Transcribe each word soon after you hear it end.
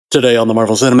Today on the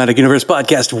Marvel Cinematic Universe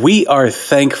podcast, we are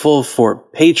thankful for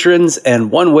patrons, and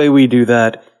one way we do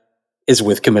that is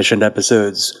with commissioned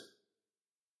episodes.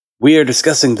 We are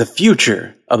discussing the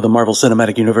future of the Marvel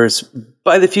Cinematic Universe.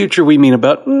 By the future, we mean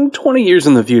about 20 years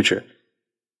in the future.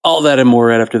 All that and more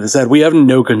right after this ad we have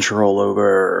no control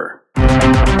over.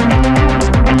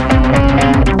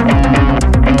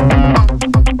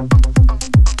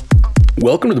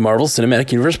 Welcome to the Marvel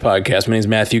Cinematic Universe podcast. My name is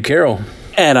Matthew Carroll.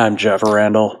 And I'm Jeff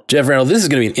Randall. Jeff Randall, this is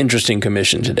going to be an interesting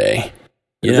commission today.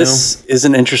 This is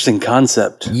an interesting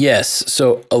concept. Yes.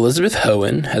 So Elizabeth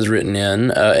Hohen has written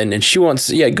in, and she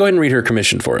wants, go ahead and read her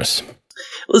commission for us.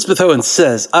 Elizabeth Hohen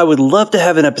says, I would love to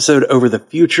have an episode over the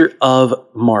future of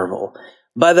Marvel.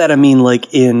 By that, I mean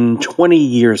like in 20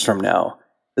 years from now.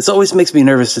 This always makes me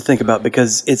nervous to think about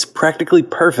because it's practically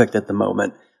perfect at the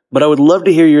moment. But I would love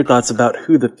to hear your thoughts about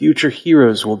who the future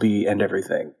heroes will be and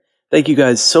everything. Thank you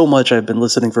guys so much. I've been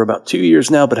listening for about 2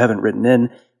 years now, but haven't written in.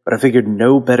 But I figured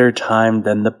no better time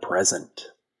than the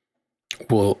present.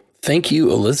 Well, thank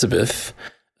you, Elizabeth.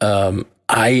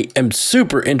 I am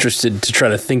super interested to try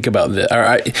to think about this.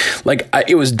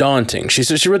 It was daunting.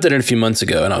 She wrote that in a few months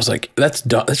ago, and I was like, that's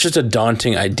just a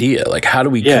daunting idea. Like, how do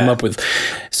we come up with?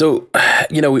 So,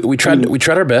 we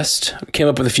tried our best. We came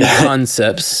up with a few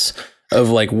concepts of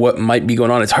like what might be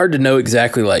going on. It's hard to know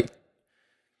exactly like.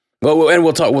 Well, and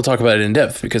we'll talk about it in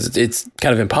depth because it's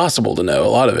kind of impossible to know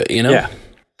a lot of it, Yeah.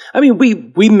 I mean,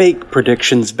 we make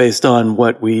predictions based on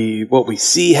what we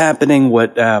see happening,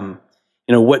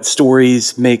 what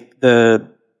stories make the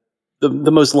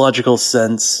most logical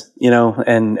sense,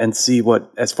 and see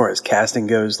what, as far as casting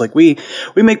goes, like we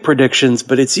make predictions,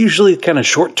 but it's usually kind of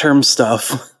short-term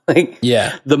stuff.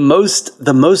 The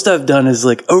most I've done is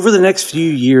like over the next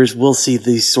few years, we'll see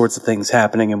these sorts of things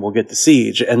happening and we'll get to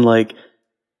Siege. And like,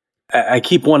 I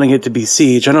keep wanting it to be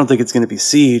Siege. I don't think it's going to be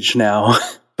Siege now.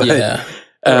 But,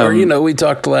 we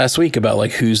talked last week about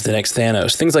like who's the next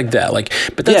Thanos, things like that. Like,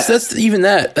 but that's even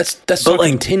that. That's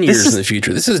talking like, 10 years in the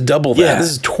future. This is double that. This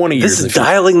is 20 years. This is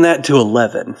dialing that to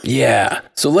 11. Yeah.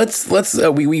 So let's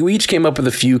we each came up with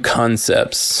a few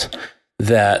concepts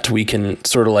that we can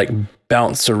sort of like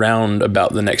bounce around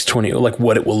about the next 20, like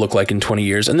what it will look like in 20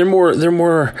 years, and they're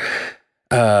more.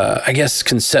 I guess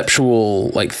conceptual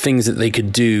like things that they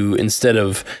could do instead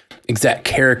of exact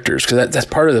characters, because that's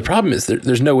part of the problem is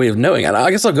there's no way of knowing. And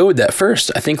I guess I'll go with that first.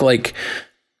 I think like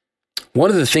one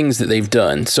of the things that they've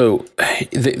done, so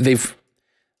they've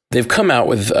come out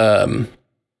with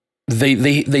they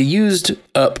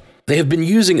have been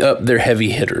using up their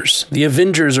heavy hitters. The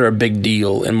Avengers are a big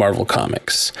deal in Marvel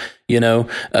Comics,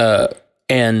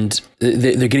 and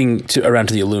they're getting around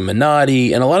to the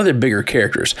Illuminati and a lot of their bigger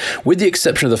characters. With the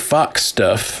exception of the Fox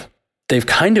stuff, they've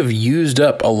kind of used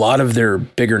up a lot of their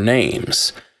bigger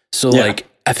names. So, like,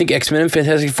 I think X-Men and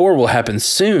Fantastic Four will happen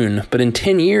soon, but in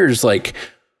 10 years, like,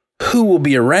 who will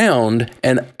be around?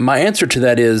 And my answer to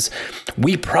that is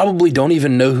we probably don't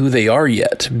even know who they are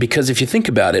yet. Because if you think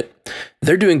about it,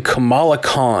 they're doing Kamala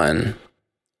Khan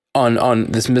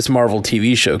on this Miss Marvel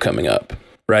TV show coming up.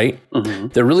 Right? Mm-hmm.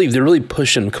 They're really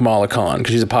pushing Kamala Khan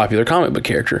because she's a popular comic book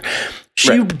character. She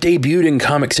debuted in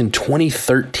comics in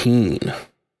 2013.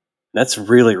 That's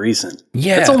really recent.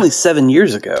 Yeah. That's only 7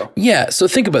 years ago. Yeah. So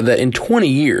think about that. In 20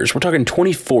 years, we're talking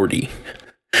 2040.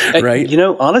 Right?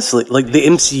 Honestly, like the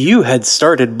MCU had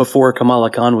started before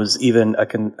Kamala Khan was even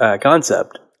a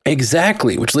concept.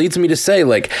 Exactly, which leads me to say,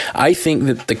 like, I think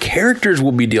that the characters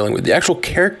we'll be dealing with, the actual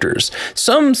characters,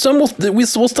 we'll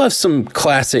still have some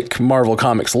classic Marvel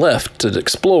comics left to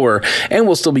explore, and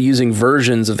we'll still be using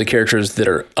versions of the characters that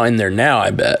are in there now, I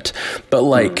bet. But,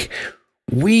 like,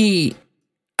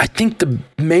 I think the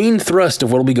main thrust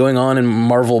of what will be going on in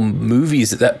Marvel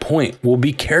movies at that point will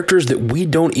be characters that we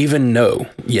don't even know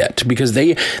yet, because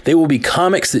they will be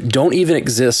comics that don't even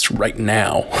exist right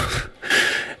now.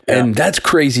 And that's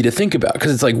crazy to think about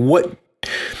because it's like,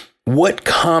 what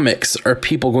comics are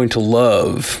people going to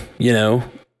love,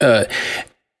 And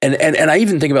I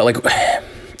even think about like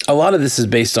a lot of this is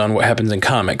based on what happens in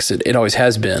comics. It always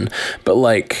has been. But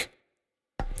like,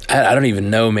 I don't even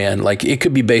know, man. Like it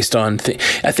could be based on,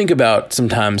 I think about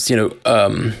sometimes,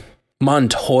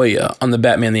 Montoya on the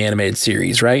Batman the Animated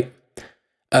Series, right?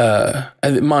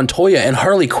 Montoya and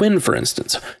Harley Quinn, for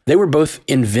instance, they were both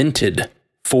invented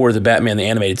for the Batman the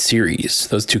Animated Series,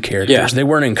 those two characters. They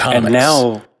weren't in comics.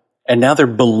 And now they're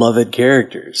beloved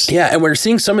characters. Yeah, and we're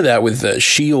seeing some of that with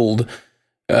S.H.I.E.L.D.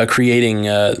 Creating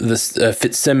this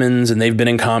Fitzsimmons, and they've been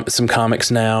in some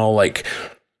comics now. Like,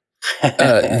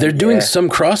 they're doing some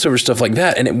crossover stuff like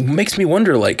that, and it makes me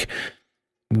wonder, like,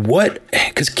 what?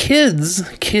 Because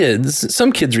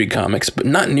some kids read comics, but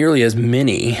not nearly as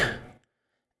many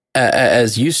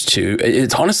as used to.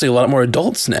 It's honestly a lot more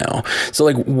adults now. So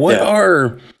like, what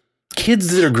are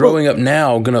kids that are growing up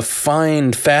now going to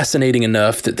find fascinating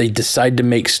enough that they decide to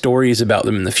make stories about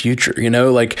them in the future? You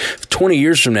know, like 20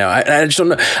 years from now, I just don't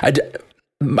know.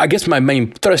 I guess my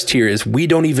main thrust here is we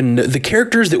don't even know. The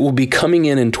characters that will be coming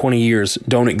in 20 years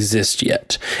don't exist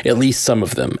yet, at least some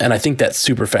of them. And I think that's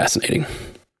super fascinating.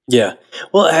 Yeah.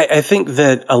 Well, I think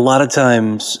that a lot of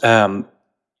times,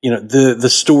 the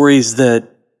stories that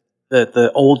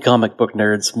the old comic book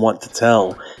nerds want to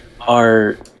tell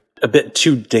are a bit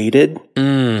too dated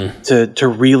to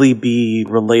really be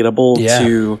relatable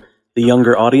to the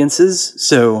younger audiences.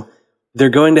 So they're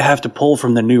going to have to pull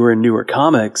from the newer and newer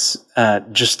comics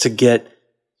just to get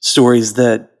stories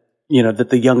that that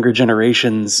the younger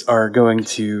generations are going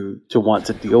to want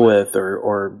to deal with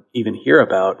or even hear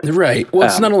about. Right. Well,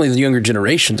 it's not only the younger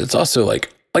generations; it's also like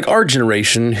our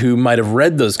generation who might have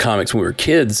read those comics when we were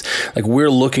kids. Like,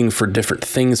 we're looking for different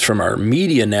things from our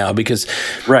media now because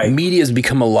media has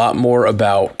become a lot more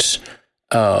about.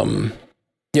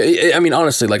 I mean,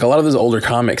 honestly, like a lot of those older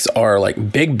comics are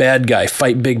like big bad guy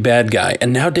fight big bad guy,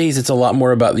 and nowadays it's a lot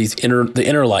more about the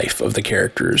inner life of the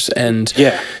characters, and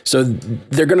so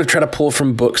they're going to try to pull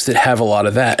from books that have a lot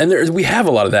of that, and we have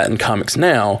a lot of that in comics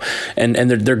now, and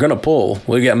they're going to pull.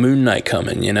 We got Moon Knight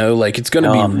coming, like it's going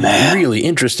to be really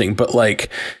interesting, but like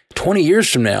 20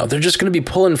 years from now, they're just going to be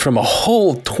pulling from a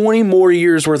whole 20 more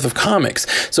years worth of comics.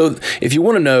 So if you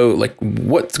want to know like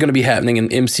what's going to be happening in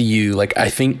MCU, like I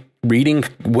think reading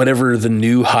whatever the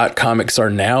new hot comics are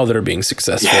now that are being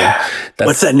successful. Yeah.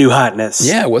 What's that new hotness?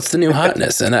 Yeah, what's the new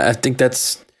hotness? And I think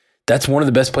that's one of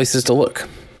the best places to look.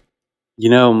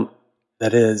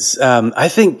 That is. I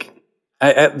think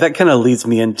that kind of leads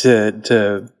me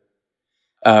into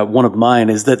one of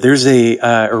mine is that there's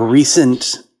a recent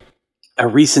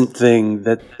thing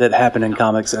that happened in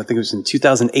comics. I think it was in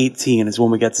 2018 is when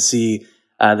we got to see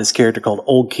this character called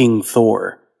Old King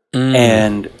Thor,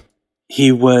 and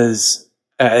he was,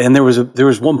 and there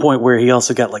was one point where he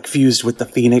also got like fused with the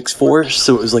Phoenix Force,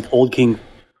 so it was like Old King,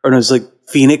 or no, it was like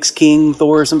Phoenix King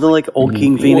Thor or something, like Old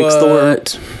King Phoenix Thor.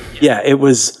 Yeah, it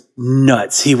was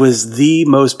nuts. He was the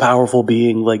most powerful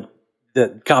being like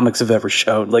that comics have ever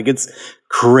shown. Like, it's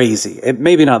crazy.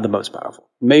 Maybe not the most powerful,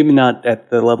 maybe not at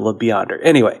the level of Beyonder.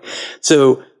 Anyway,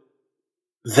 so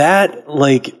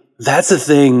that's a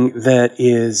thing that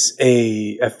is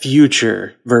a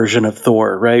future version of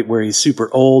Thor, right? Where he's super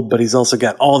old, but he's also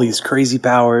got all these crazy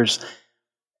powers.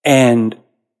 And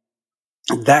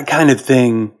that kind of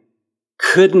thing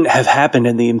couldn't have happened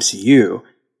in the MCU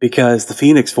because the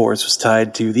Phoenix Force was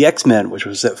tied to the X-Men, which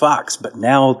was at Fox. But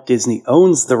now Disney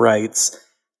owns the rights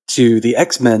to the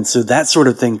X-Men, so that sort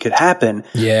of thing could happen.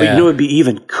 Yeah. But it'd be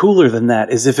even cooler than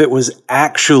that is if it was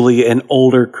actually an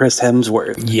older Chris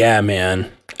Hemsworth. Yeah,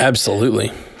 man.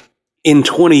 Absolutely. In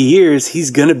 20 years,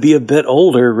 he's going to be a bit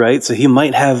older, right? So he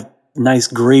might have nice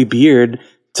gray beard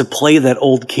to play that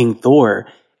old King Thor.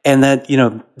 And that,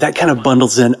 that kind of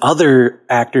bundles in other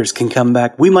actors can come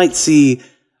back. We might see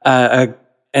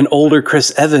an older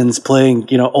Chris Evans playing,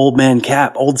 old man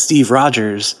Cap, old Steve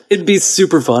Rogers. It'd be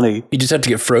super funny. You just have to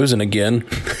get frozen again.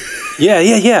 Yeah,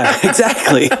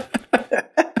 exactly.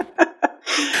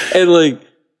 And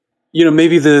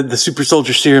maybe the super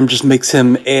soldier serum just makes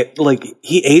him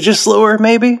he ages slower,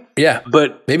 maybe. Yeah,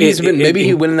 but maybe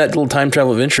he went in that little time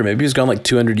travel adventure. Maybe he's gone like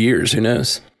 200 years. Who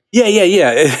knows?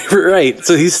 Yeah. Right.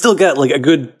 So he's still got like a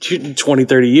good 20,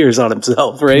 30 years on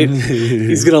himself, right?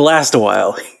 He's gonna last a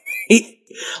while.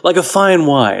 Like a fine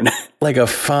wine. Like a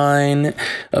fine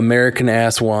American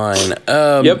ass wine.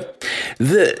 Yep.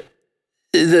 The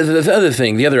other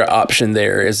thing, the other option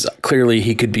there is clearly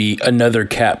he could be another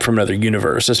Cap from another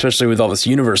universe, especially with all this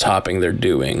universe hopping they're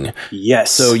doing.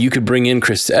 Yes. So you could bring in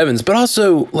Chris Evans, but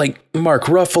also like Mark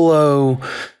Ruffalo,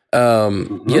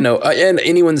 and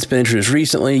anyone that's been introduced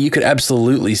recently, you could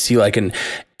absolutely see like an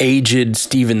aged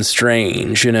Stephen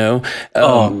Strange,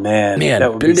 oh man,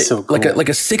 that would be so cool. Like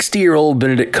a 60-year-old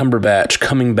Benedict Cumberbatch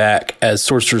coming back as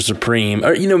Sorcerer Supreme,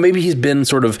 or maybe he's been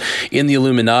sort of in the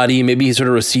Illuminati, maybe he sort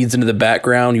of recedes into the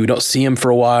background, you don't see him for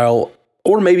a while,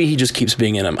 or maybe he just keeps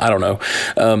being in him. I don't know.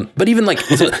 But even like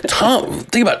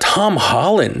think about Tom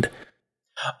Holland.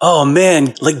 Oh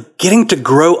man, like getting to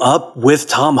grow up with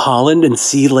Tom Holland and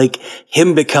see like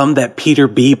him become that Peter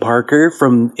B. Parker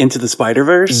from Into the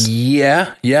Spider-Verse.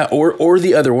 Yeah. Or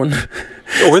the other one.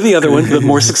 Or the other one, the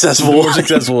more successful one. The more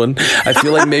successful one. I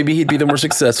feel like maybe he'd be the more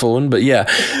successful one, but yeah.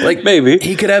 Like maybe.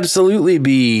 He could absolutely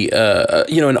be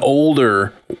an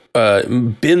older,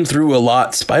 been through a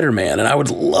lot Spider-Man, and I would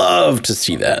love to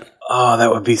see that. Oh, that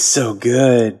would be so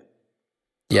good.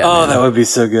 Yeah. Oh, man. that would be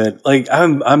so good. Like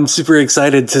I'm super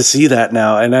excited to see that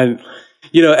now. And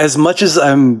as much as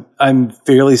I'm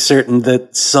fairly certain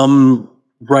that some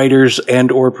writers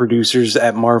and or producers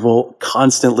at Marvel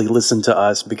constantly listen to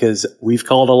us because we've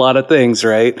called a lot of things,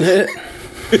 right?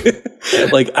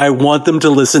 Like, I want them to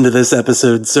listen to this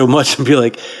episode so much and be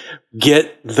like,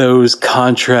 get those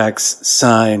contracts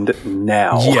signed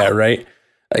now. Yeah, right.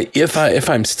 If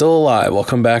I'm still alive, I'll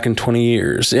come back in 20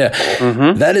 years. Yeah.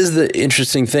 That is the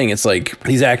interesting thing. It's like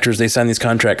these actors, they sign these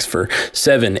contracts for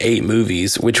 7, 8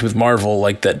 movies, which with Marvel,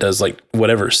 like that does like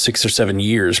whatever, 6 or 7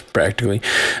 years practically.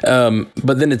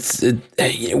 But then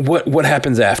what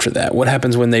happens after that? What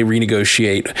happens when they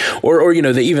renegotiate or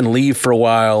they even leave for a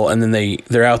while and then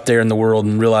they're out there in the world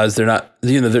and realize they're not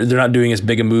doing as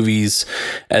big of movies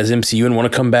as MCU and want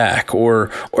to come back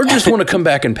or just want to come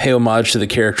back and pay homage to the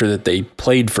character that they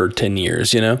played for 10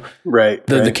 years, Right.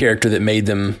 The character that made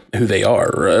them who they are,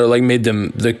 or like made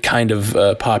them the kind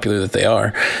of popular that they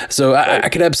are. So I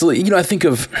could absolutely, I think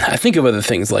of other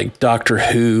things like Doctor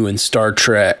Who and Star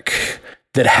Trek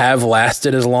that have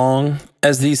lasted as long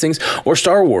as these things, or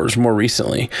Star Wars more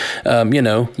recently.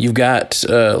 You've got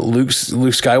Luke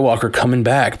Skywalker coming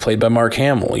back, played by Mark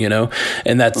Hamill,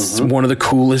 and that's one of the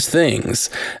coolest things.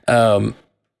 I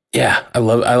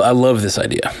love this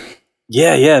idea.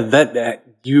 Yeah. That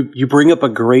you bring up a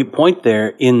great point there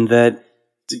in that,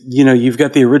 you've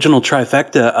got the original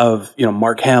trifecta of,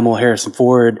 Mark Hamill, Harrison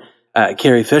Ford,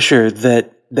 Carrie Fisher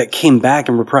that came back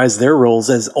and reprised their roles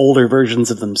as older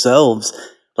versions of themselves.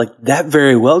 Like, that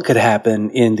very well could happen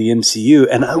in the MCU,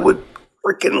 and I would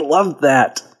freaking love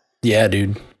that. Yeah,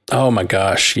 dude. Oh my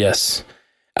gosh, yes.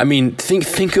 I mean,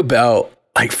 think about,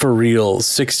 like, for real,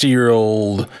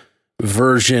 60-year-old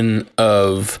version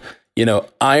of,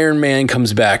 Iron Man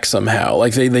comes back somehow.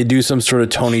 Like they do some sort of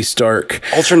Tony Stark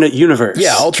alternate universe.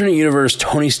 Yeah, alternate universe.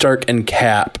 Tony Stark and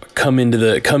Cap come into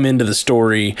the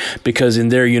story because in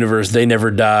their universe they never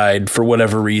died for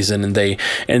whatever reason, and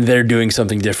they're doing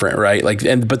something different, right? Like,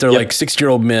 but they're like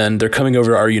 60-year-old men. They're coming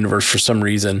over to our universe for some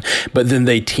reason, but then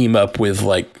they team up with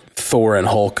like Thor and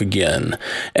Hulk again,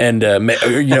 and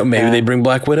maybe they bring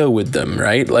Black Widow with them,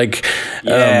 right? Like,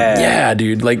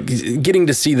 dude, like getting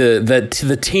to see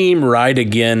the team ride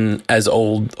again as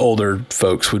older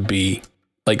folks would be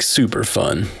like super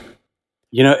fun.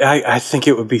 I think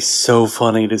it would be so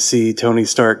funny to see Tony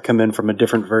Stark come in from a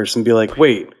different verse and be like,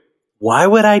 wait, why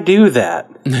would I do that?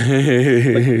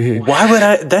 Like, why would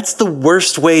I? That's the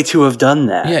worst way to have done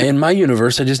that. Yeah, in my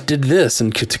universe, I just did this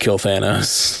and to kill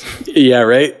Thanos. Yeah,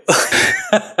 right.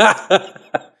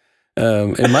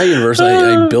 In my universe,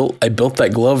 I built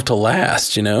that glove to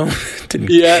last.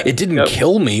 It didn't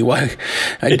kill me. Why?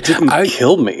 It didn't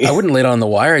kill me. I wouldn't lay it on the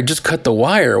wire. I just cut the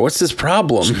wire. What's this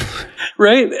problem?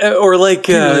 Right? Or like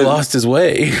he really lost his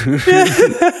way.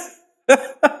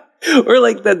 Or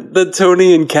like the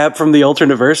Tony and Cap from the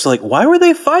alternate verse, like, why were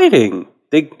they fighting?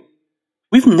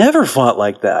 We've never fought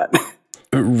like that.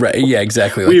 Right? Yeah,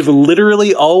 exactly. We've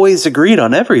literally always agreed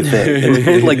on everything.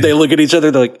 And, like, they look at each other,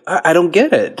 they're like, I don't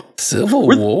get it. Civil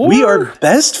War? We are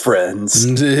best friends.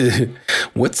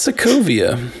 What's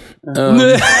Sokovia?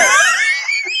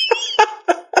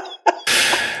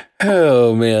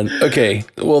 Oh man. Okay.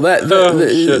 Well,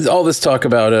 all this talk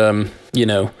about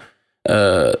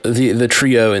the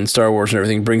trio in Star Wars and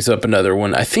everything brings up another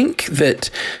one. I think that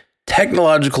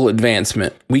technological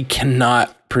advancement we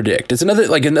cannot predict. It's another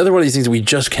one of these things we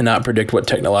just cannot predict what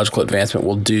technological advancement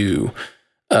will do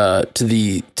to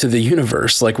the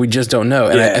universe. Like, we just don't know.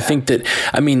 And I think that,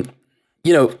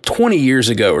 20 years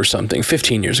ago or something,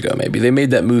 15 years ago maybe, they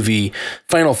made that movie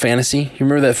Final Fantasy. You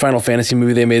remember that Final Fantasy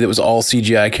movie they made that was all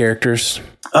CGI characters?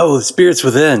 Oh, Spirits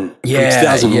Within. Yeah,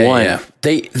 2001. Yeah.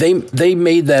 They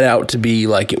made that out to be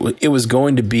like it was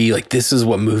going to be like, this is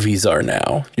what movies are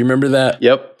now. You remember that?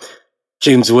 Yep.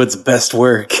 James Wood's best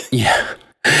work. Yeah.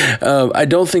 I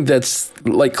don't think that's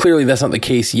like, clearly that's not the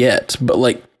case yet, but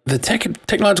like the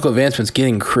technological advancement's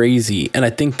getting crazy, and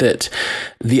I think that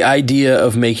the idea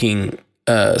of making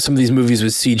some of these movies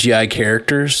with CGI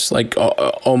characters, like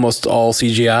almost all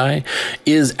CGI,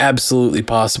 is absolutely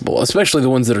possible, especially the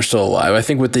ones that are still alive. I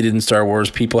think what they did in Star Wars,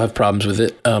 people have problems with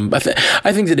it.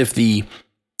 I think that if the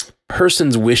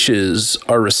person's wishes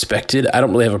are respected, I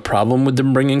don't really have a problem with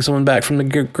them bringing someone back from the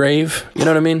grave. You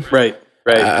know what I mean? Right.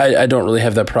 I don't really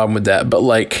have that problem with that. But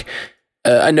like,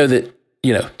 I know that,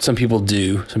 some people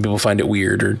do. Some people find it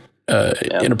weird or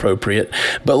inappropriate.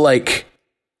 But like,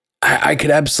 I could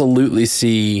absolutely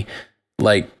see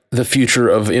like the future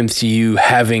of MCU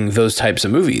having those types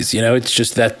of movies. It's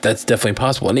just that's definitely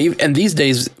possible. And these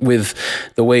days, with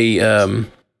the way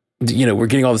we're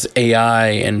getting all this AI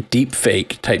and deep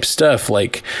fake type stuff.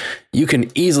 Like, you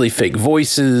can easily fake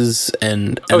voices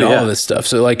and all of this stuff.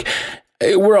 So like,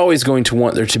 we're always going to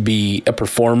want there to be a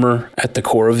performer at the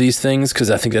core of these things, because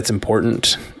I think that's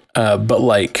important. But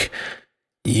like,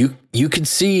 you could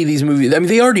see these movies. I mean,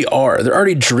 they already are. They're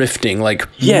already drifting. Like,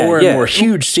 more and more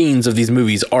huge scenes of these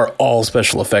movies are all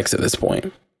special effects at this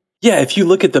point. Yeah, if you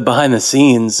look at the behind the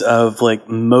scenes of like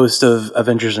most of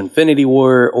Avengers Infinity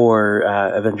War or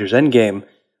Avengers Endgame,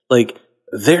 like,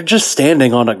 they're just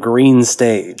standing on a green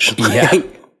stage. Yeah.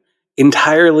 Like,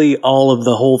 entirely all of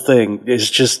the whole thing is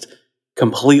just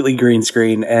completely green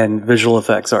screen and visual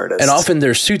effects artists. And often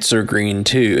their suits are green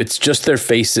too. It's just their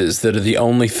faces that are the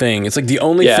only thing. It's like the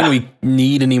only thing we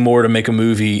need anymore to make a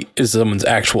movie is someone's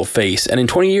actual face. And in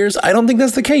 20 years, I don't think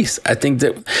that's the case. I think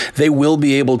that they will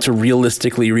be able to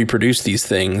realistically reproduce these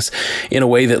things in a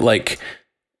way that, like,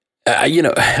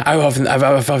 I've often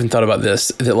thought about this,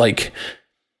 that like,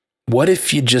 what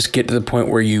if you just get to the point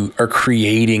where you are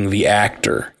creating the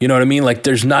actor? You know what I mean? Like,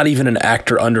 there's not even an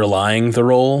actor underlying the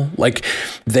role. Like,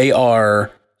 they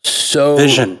are so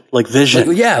vision. Like,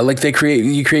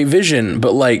 you create vision,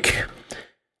 but like,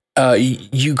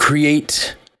 you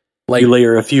create, like, you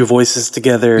layer a few voices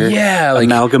together. Yeah. Like,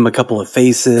 amalgam a couple of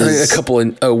faces, a couple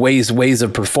of ways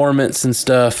of performance and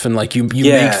stuff. And like, you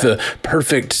make the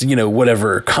perfect,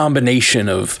 whatever combination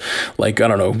of, like, I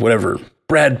don't know, whatever,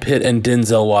 Brad Pitt and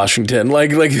Denzel Washington,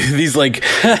 like these like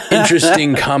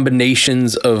interesting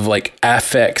combinations of like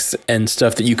affects and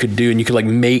stuff that you could do, and you could like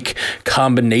make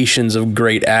combinations of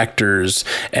great actors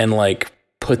and like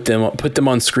put them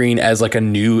on screen as like a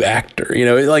new actor.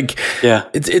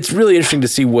 It's really interesting to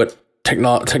see what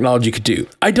technology could do.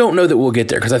 I don't know that we'll get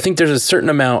there, because I think there's a certain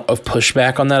amount of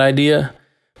pushback on that idea,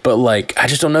 but like, I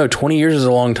just don't know. 20 years is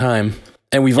a long time.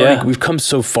 And we've come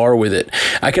so far with it.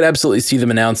 I could absolutely see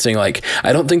them announcing, like,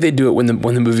 I don't think they do it when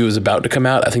the movie was about to come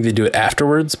out. I think they do it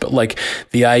afterwards. But like,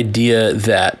 the idea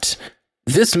that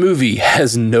this movie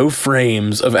has no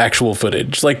frames of actual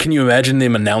footage. Like, can you imagine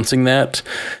them announcing that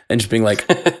and just being like,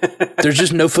 there's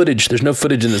just no footage. There's no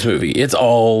footage in this movie. It's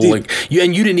all like you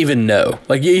didn't even know.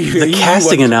 Like, the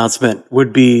casting announcement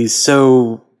would be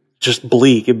so just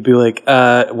bleak. It'd be like,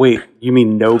 wait, you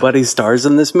mean nobody stars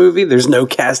in this movie? There's no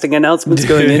casting announcements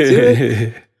going into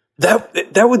it?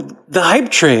 That would, the hype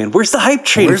train. Where's the hype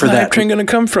train for that? Where's the hype train going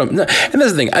to come from? No, and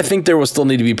that's the thing. I think there will still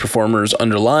need to be performers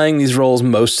underlying these roles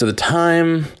most of the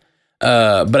time.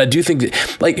 But I do think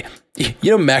that, like,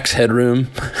 Max Headroom,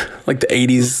 like the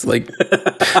 80s, like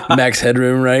Max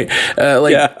Headroom, right?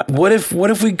 What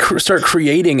if we start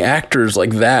creating actors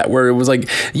like that, where it was like,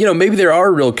 maybe there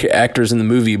are real actors in the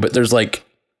movie, but there's like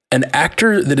an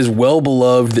actor that is well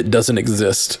beloved that doesn't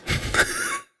exist.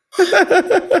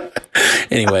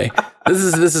 Anyway,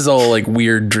 this is all like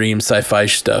weird dream sci-fi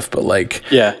stuff, but like,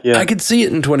 I could see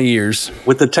it in 20 years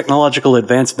with the technological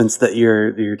advancements that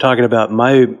you're talking about.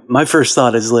 My first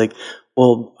thought is like,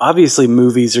 well, obviously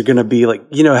movies are going to be like,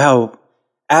 how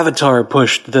Avatar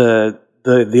pushed the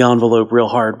envelope real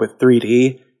hard with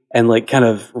 3D and like kind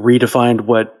of redefined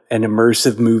what an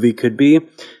immersive movie could be.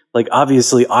 Like,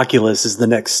 obviously Oculus is the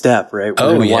next step, right?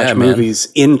 We're going to watch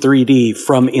movies in 3D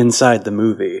from inside the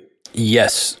movie.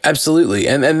 Yes, absolutely.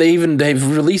 And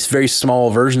they've released very small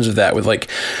versions of that with, like,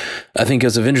 I think it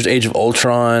was Avengers Age of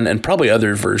Ultron and probably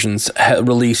other versions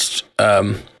released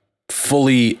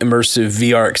fully immersive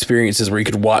VR experiences where you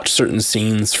could watch certain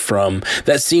scenes from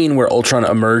that scene where Ultron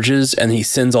emerges and he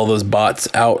sends all those bots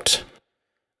out.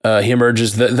 He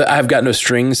emerges the I've got no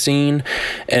strings scene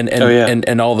and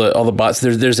all the bots.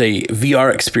 There's a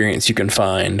VR experience you can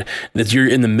find that you're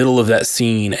in the middle of that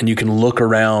scene and you can look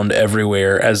around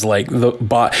everywhere as like the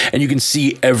bot, and you can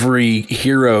see every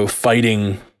hero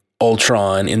fighting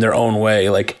Ultron in their own way,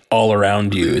 like all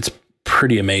around you. It's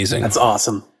pretty amazing. That's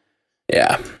awesome.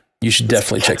 Yeah. You should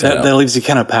definitely check that out. That leaves you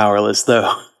kind of powerless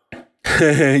though.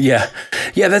 Yeah.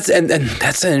 That's and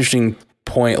that's an interesting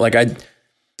point. Like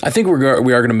I think we are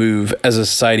going to move as a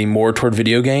society more toward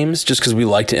video games just because we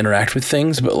like to interact with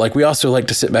things, but like we also like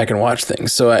to sit back and watch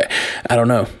things. So I don't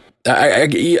know.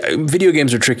 Video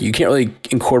games are tricky. You can't really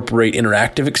incorporate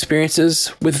interactive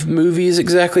experiences with movies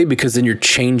exactly, because then you're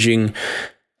changing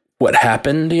what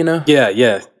happened,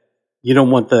 Yeah. You don't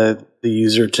want the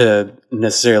user to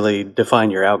necessarily define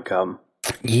your outcome.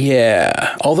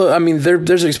 Yeah, although I mean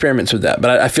there's experiments with that,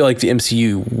 but I feel like the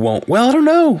MCU won't. Well, I don't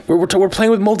know. We're playing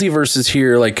with multiverses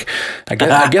here. Like I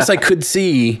guess I could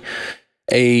see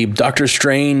a Doctor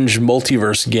Strange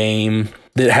multiverse game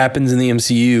that happens in the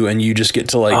MCU, and you just get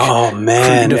to like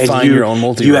define your own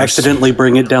multiverse. You accidentally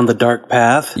bring it down the dark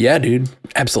path. Yeah, dude,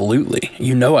 absolutely.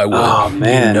 I would. Oh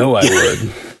man, I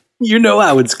would. You know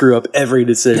I would screw up every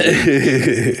decision.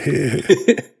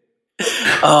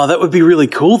 Oh, that would be really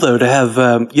cool, though, to have,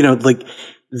 like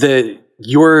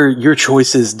your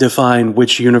choices define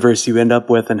which universe you end up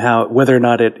with and whether or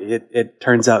not it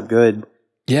turns out good.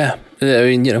 Yeah. I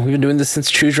mean, we've been doing this since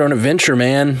Choose Your Own Adventure,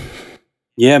 man.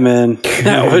 Yeah, man.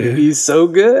 That would be so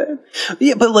good.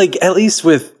 Yeah, but like at least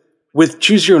with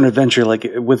Choose Your Own Adventure, like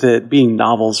with it being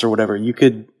novels or whatever,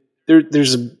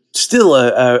 there's still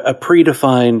a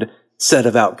predefined set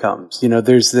of outcomes.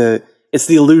 It's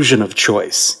the illusion of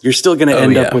choice. You're still going to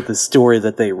end up with the story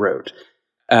that they wrote.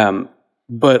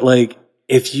 But like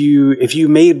if you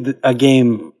made a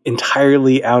game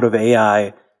entirely out of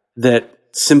AI that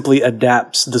simply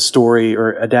adapts the story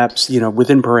or adapts,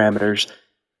 within parameters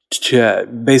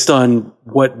based on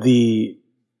what the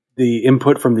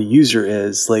input from the user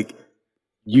is, like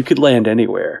you could land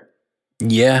anywhere.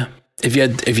 Yeah. If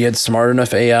you had smart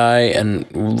enough AI and,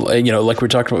 like we're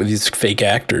talking about with these fake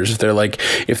actors, if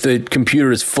the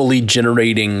computer is fully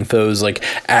generating those like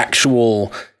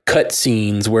actual cut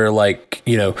scenes where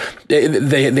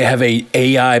they have a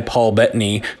AI Paul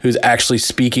Bettany who's actually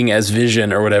speaking as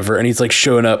Vision or whatever, and he's like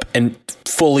showing up and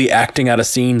fully acting out a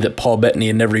scene that Paul Bettany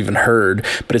had never even heard,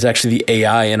 but it's actually the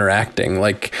AI interacting.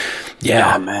 Like,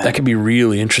 yeah, man, that could be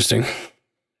really interesting.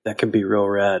 That could be real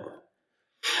rad.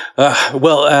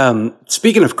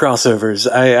 Speaking of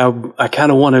crossovers, I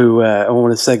kind of want to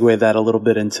segue that a little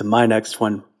bit into my next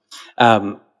one.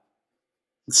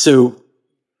 So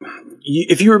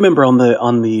if you remember on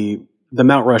the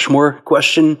Mount Rushmore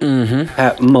question,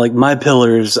 like my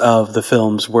pillars of the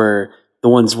films were the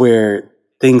ones where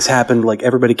things happened, like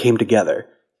everybody came together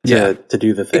to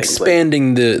do the thing.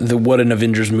 Expanding the what an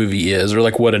Avengers movie is, or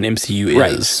like what an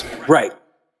MCU is. Right.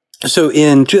 So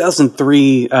in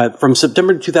 2003, from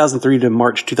September 2003 to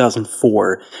March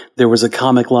 2004, there was a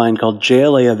comic line called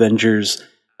JLA Avengers.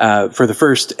 For the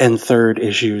first and third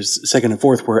issues, second and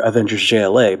fourth were Avengers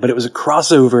JLA, but it was a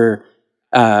crossover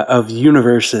of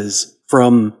universes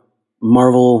from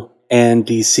Marvel and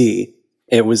DC.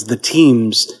 It was the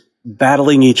teams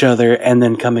battling each other and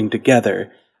then coming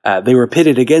together. They were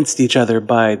pitted against each other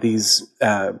by these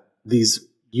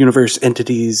universe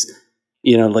entities.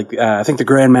 I think the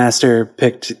Grandmaster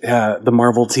picked the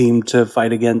Marvel team to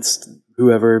fight against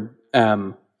whoever,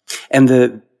 and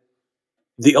the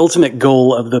ultimate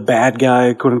goal of the bad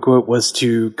guy, quote unquote, was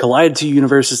to collide two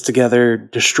universes together,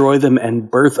 destroy them, and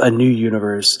birth a new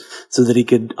universe so that he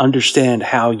could understand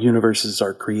how universes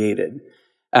are created.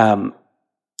 And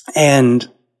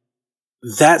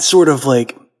that sort of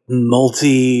like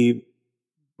multi-company,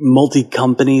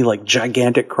 like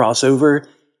gigantic crossover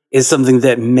is something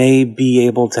that may be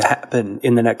able to happen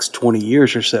in the next 20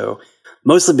 years or so,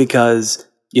 mostly because,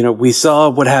 we saw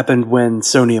what happened when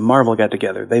Sony and Marvel got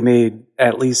together. They made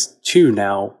at least two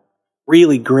now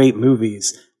really great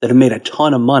movies that have made a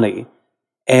ton of money.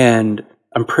 And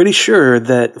I'm pretty sure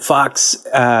that Fox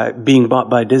being bought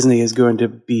by Disney is going to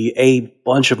be a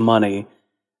bunch of money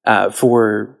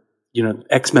for,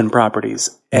 X-Men properties.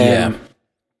 And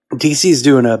DC is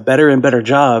doing a better and better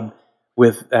job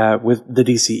with the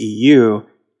DCEU.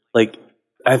 Like,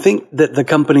 I think that the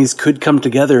companies could come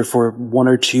together for one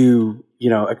or two,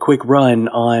 a quick run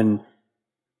on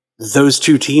those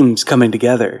two teams coming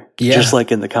together, just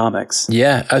like in the comics.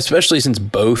 Yeah, especially since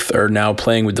both are now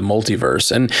playing with the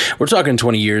multiverse. And we're talking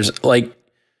 20 years. Like,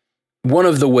 one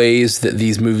of the ways that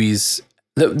these movies,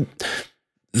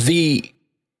 the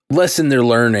lesson they're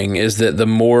learning is that the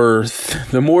more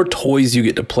toys you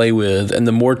get to play with and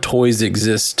the more toys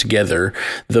exist together,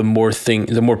 the more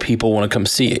people want to come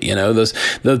see it.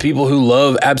 The people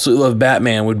who absolutely love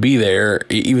Batman would be there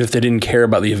even if they didn't care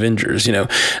about the Avengers,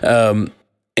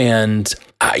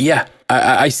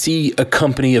 I see a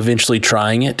company eventually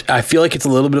trying it. I feel like it's a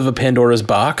little bit of a Pandora's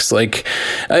box. Like,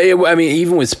 I mean,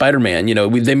 even with Spider-Man,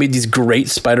 they made these great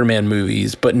Spider-Man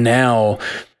movies, but now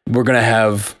we're going to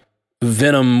have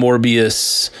Venom,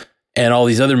 Morbius, and all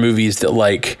these other movies that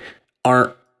like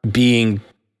aren't being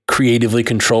creatively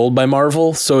controlled by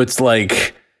Marvel. So it's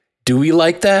like, do we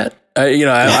like that?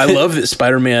 I love that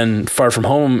Spider-Man Far From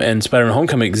Home and Spider-Man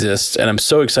Homecoming exists, and I'm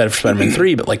so excited for Spider-Man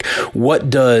 3, but like,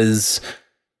 what does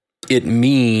it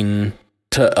mean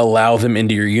to allow them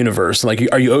into your universe? Like,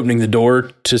 are you opening the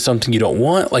door to something you don't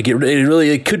want? Like,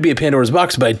 it could be a Pandora's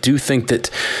box, but I do think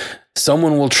that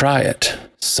someone will try it.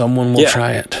 Someone will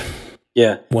try it.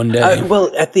 Yeah, one day.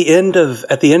 At the end of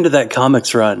that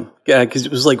comics run, because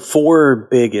it was like 4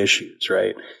 big issues,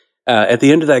 right? At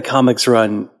the end of that comics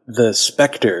run, the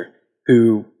Spectre,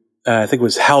 who I think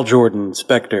was Hal Jordan,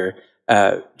 Spectre,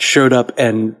 showed up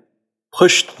and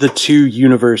pushed the two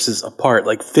universes apart,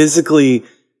 like physically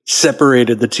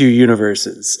separated the two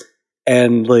universes.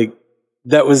 And like,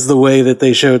 that was the way that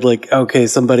they showed like, okay,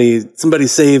 somebody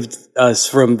saved us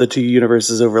from the two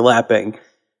universes overlapping.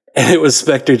 And it was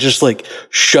Spectre just like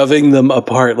shoving them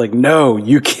apart. Like, no,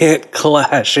 you can't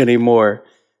clash anymore.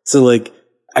 So like,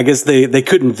 I guess they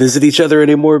couldn't visit each other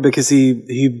anymore because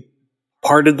he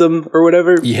parted them or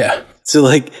whatever. Yeah. So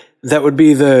like, that would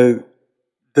be the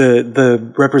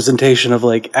representation of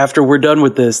like, after we're done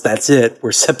with this, that's it.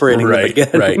 We're separating them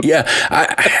again. Right. Yeah.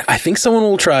 I think someone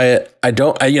will try it. I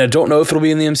don't know if it'll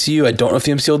be in the MCU. I don't know if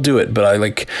the MCU will do it, but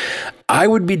I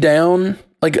would be down,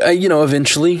 like,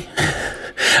 eventually.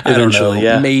 I don't know.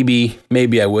 Yeah. Maybe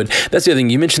I would. That's the other thing.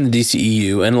 You mentioned the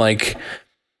DCEU, and like,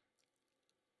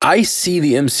 I see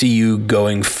the MCU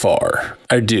going far.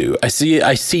 I do. I see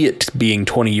it being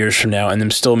 20 years from now and them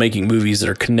still making movies that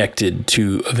are connected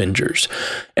to Avengers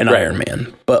and Iron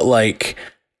Man. But like,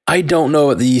 I don't know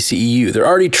at the DCEU. They're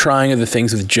already trying other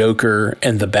things with Joker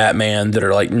and the Batman that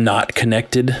are like not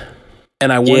connected.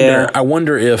 And I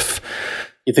wonder if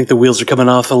you think the wheels are coming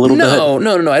off a little bit.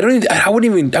 No. I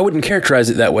wouldn't characterize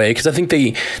it that way, because I think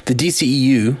the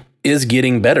DCEU is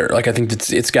getting better. Like, I think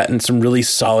it's gotten some really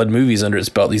solid movies under its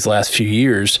belt these last few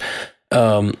years.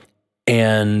 And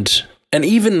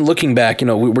even looking back,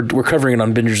 we're covering it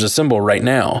on Bingers Assemble right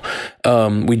now.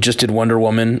 We just did Wonder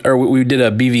Woman, or we did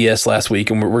a BVS last week,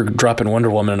 and we're dropping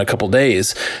Wonder Woman in a couple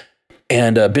days.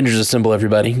 And Bingers Assemble,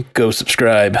 everybody, go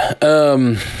subscribe.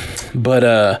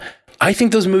 But I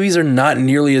think those movies are not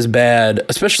nearly as bad,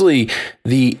 especially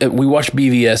we watched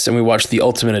BVS and we watched the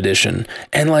Ultimate Edition,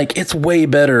 and like, it's way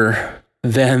better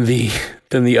than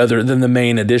the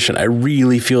main edition. I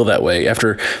really feel that way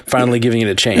after finally giving it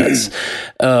a chance.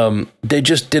 They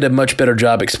just did a much better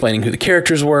job explaining who the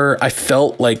characters were. I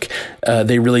felt like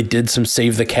they really did some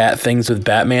save the cat things with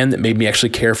Batman that made me actually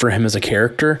care for him as a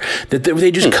character that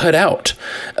they just cut out.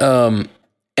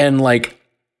 And like,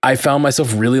 I found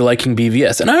myself really liking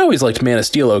BVS, and I always liked Man of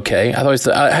Steel. Okay.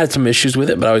 I had some issues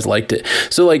with it, but I always liked it.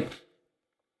 So like,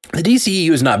 the DCEU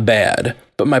is not bad,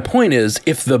 but my point is,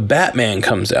 if the Batman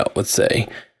comes out, let's say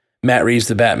Matt Reeves,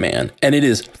 the Batman, and it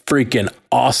is freaking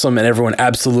awesome and everyone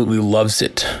absolutely loves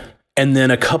it, and then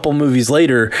a couple movies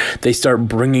later, they start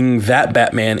bringing that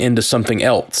Batman into something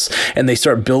else, and they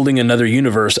start building another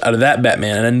universe out of that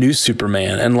Batman and a new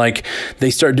Superman, and like,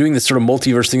 they start doing this sort of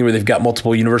multiverse thing where they've got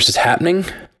multiple universes happening,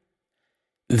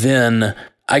 then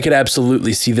I could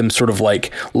absolutely see them sort of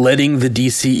like letting the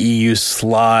DCEU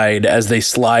slide as they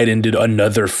slide into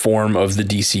another form of the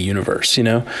DC universe,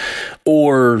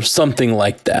 or something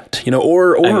like that,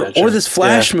 or this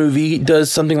Flash movie does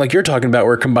something like you're talking about,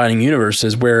 where combining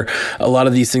universes, where a lot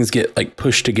of these things get like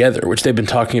pushed together, which they've been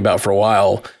talking about for a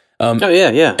while. And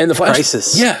the Flash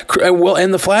Crisis. Yeah, well,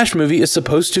 and the Flash movie is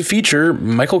supposed to feature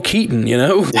Michael Keaton.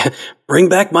 Bring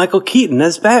back Michael Keaton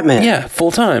as Batman. Yeah, full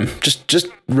time. Just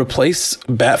replace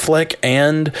Batfleck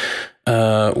and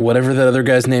whatever that other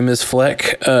guy's name is.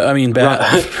 Robert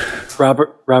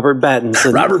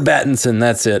Pattinson. Robert Pattinson.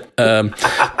 That's it.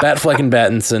 Batfleck and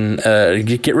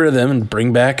Pattinson. Get rid of them and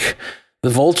bring back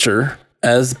the Vulture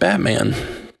as Batman.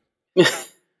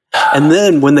 And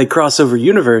then when they cross over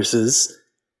universes,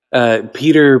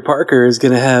 Peter Parker is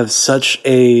going to have such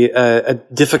a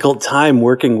difficult time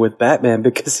working with Batman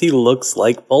because he looks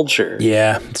like Vulture.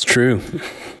 Yeah, it's true.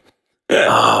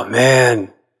 Oh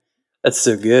man, that's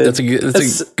so good. That's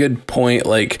a good point.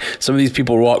 Like, some of these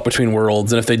people walk between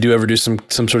worlds, and if they do ever do some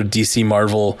sort of DC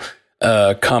Marvel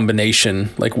combination,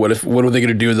 like what are they going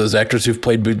to do with those actors who've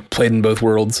played in both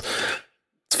worlds?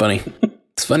 It's funny.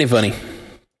 It's funny.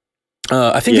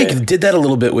 I think they did that a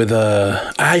little bit with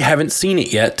I haven't seen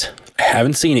it yet,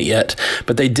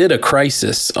 but they did a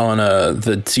Crisis on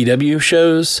the CW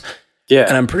shows. Yeah.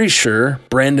 And I'm pretty sure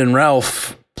Brandon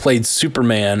Routh played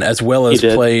Superman as well as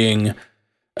playing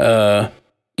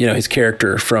his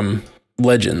character from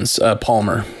Legends,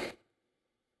 Palmer.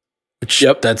 Which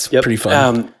that's pretty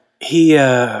fun.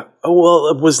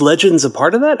 Was Legends a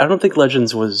part of that? I don't think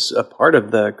Legends was a part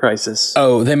of the Crisis.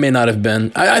 Oh, they may not have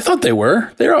been. I thought they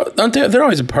were. They're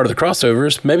always a part of the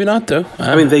crossovers. Maybe not, though.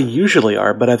 I mean, they usually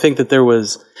are, but I think that there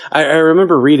was... I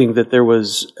remember reading that there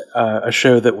was a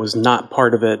show that was not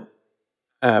part of it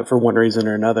for one reason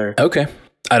or another. Okay.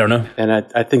 I don't know. And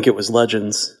I think it was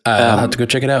Legends. I'll have to go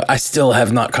check it out. I still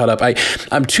have not caught up.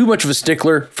 I'm too much of a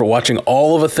stickler for watching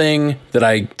all of a thing that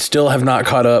I still have not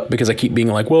caught up, because I keep being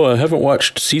like, well, I haven't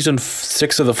watched season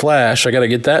 6 of The Flash. I got to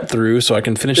get that through so I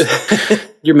can finish.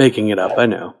 You're making it up. I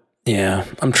know. Yeah,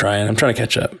 I'm trying. I'm trying to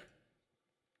catch up.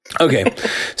 Okay.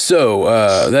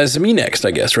 So that's me next,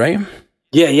 I guess, right?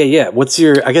 Yeah. What's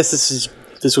I guess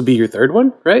this would be your third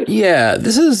one, right? Yeah,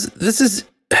 this is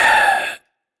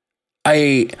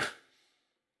I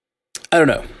don't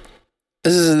know.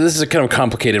 This is a kind of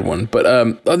complicated one, but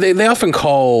they often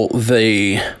call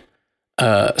the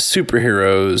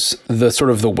superheroes the sort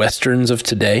of the westerns of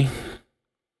today.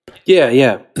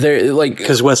 Yeah. They're like,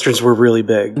 because westerns were really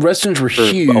big. Westerns were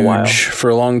huge for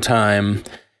a long time,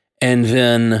 and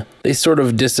then they sort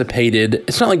of dissipated.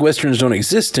 It's not like westerns don't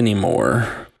exist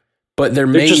anymore, but they're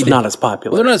just not as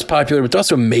popular. They're not as popular, but they're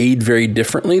also made very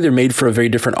differently. They're made for a very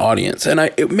different audience, and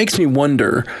it makes me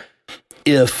wonder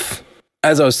if,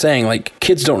 as I was saying, like,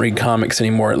 kids don't read comics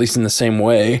anymore, at least in the same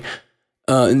way,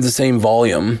 in the same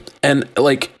volume, and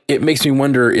like, it makes me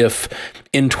wonder if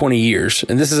in 20 years,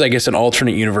 and this is, I guess, an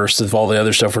alternate universe of all the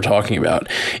other stuff we're talking about,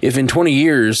 if in 20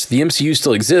 years the MCU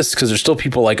still exists because there's still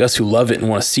people like us who love it and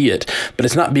want to see it, but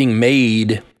it's not being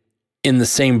made in the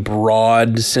same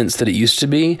broad sense that it used to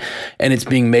be, and it's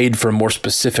being made for a more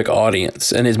specific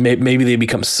audience, and maybe they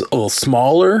become a little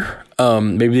smaller,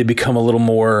 maybe they become a little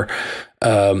more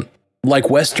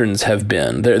like westerns have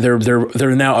been.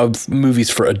 They're now movies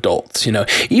for adults, you know.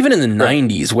 Even in the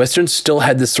 90s, westerns still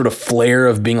had this sort of flair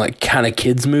of being like kind of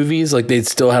kids movies. Like, they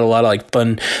still had a lot of like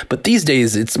fun, but these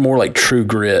days it's more like True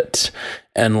Grit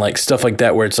and like stuff like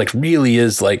that, where it's like really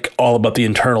is like all about the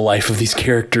internal life of these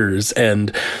characters,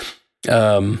 and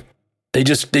they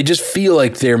just feel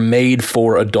like they're made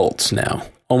for adults now,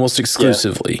 almost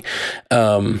exclusively.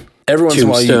 Every once in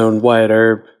a while, Tombstone, Wyatt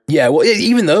Earp. Yeah, well,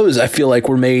 even those I feel like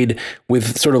were made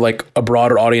with sort of like a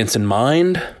broader audience in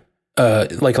mind,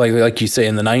 like you say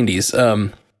in the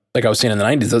 90s. Like I was saying in the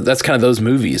 90s, that's kind of those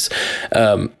movies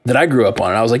that I grew up on.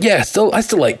 And I was like, yeah, I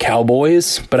still like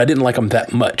cowboys, but I didn't like them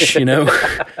that much, you know.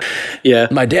 Yeah,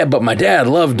 my dad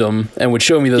loved them and would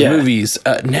show me those movies.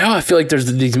 Now I feel like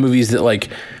there's these movies that, like,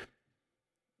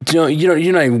 you're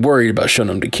not even worried about showing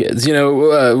them to kids. You know,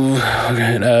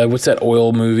 what's that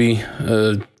oil movie?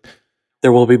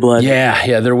 There Will Be Blood.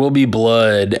 Yeah, There Will Be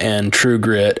Blood and True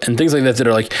Grit and things like that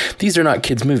are like, these are not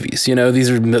kids' movies, you know, these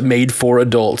are made for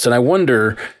adults. And I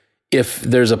wonder if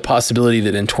there's a possibility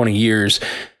that in 20 years,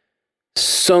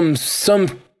 some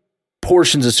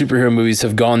portions of superhero movies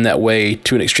have gone that way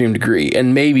to an extreme degree.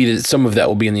 And maybe some of that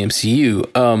will be in the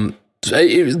MCU.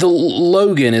 The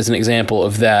Logan is an example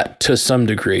of that to some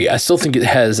degree. I still think it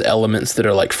has elements that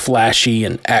are like flashy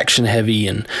and action heavy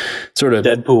and sort of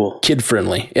Deadpool, kid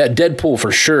friendly. Yeah, Deadpool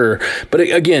for sure. But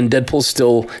again, Deadpool's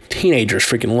still, teenagers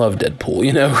freaking love Deadpool,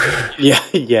 you know?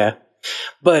 Yeah.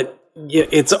 But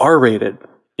it's R-rated,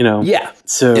 you know? Yeah,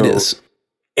 so it is.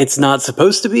 It's not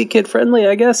supposed to be kid friendly,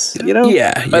 I guess, you know?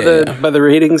 By the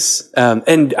ratings.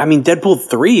 And I mean, Deadpool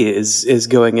 3 is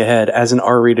going ahead as an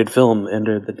R-rated film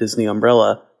under the Disney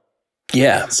umbrella.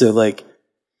 Yeah. So like,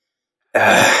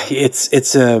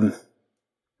 it's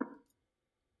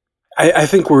I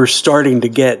think we're starting to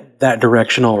get that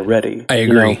direction already. I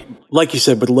agree. You know? Like you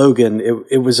said with Logan,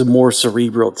 it was a more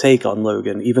cerebral take on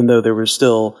Logan, even though there were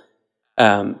still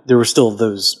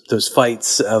those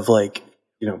fights of like,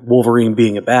 you know, Wolverine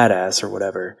being a badass or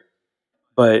whatever,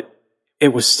 but it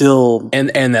was still and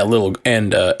that little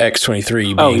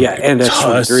X-23 being and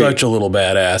X-23. Such a little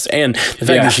badass, and the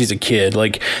fact that she's a kid,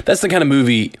 like, that's the kind of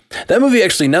movie. That movie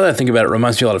actually, now that I think about it,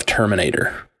 reminds me a lot of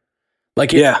Terminator.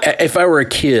 Like, if I were a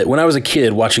kid, when I was a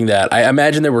kid watching that, I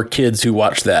imagine there were kids who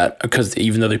watched that, because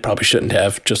even though they probably shouldn't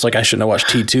have, just like I shouldn't have watched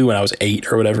T2 when I was 8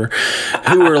 or whatever,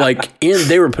 who were like,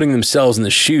 they were putting themselves in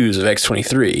the shoes of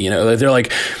X-23, you know, they're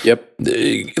like,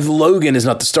 Logan is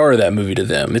not the star of that movie to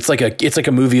them. It's like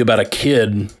a movie about a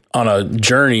kid on a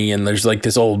journey, and there's like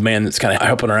this old man that's kind of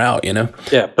helping her out, you know?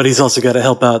 Yeah, but he's also got to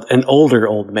help out an older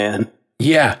old man.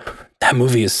 Yeah, that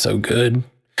movie is so good.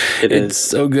 It's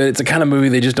so good. It's a kind of movie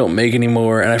they just don't make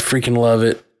anymore, and I freaking love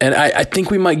it. And I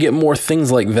think we might get more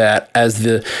things like that as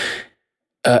the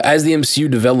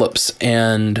MCU develops,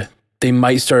 and they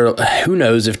might start. Who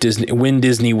knows if when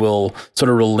Disney will sort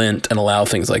of relent and allow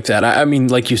things like that. I mean,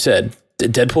 like you said,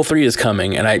 Deadpool 3 is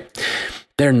coming, and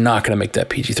they're not going to make that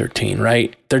PG-13,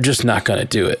 right? They're just not going to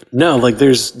do it. No, like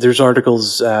there's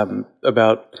articles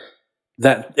about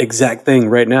that exact thing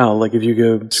right now. Like, if you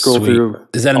go scroll through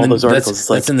all those articles,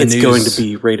 it's going to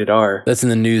be rated R. That's in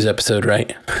the news episode,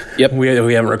 right? Yep. We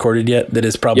haven't recorded yet. That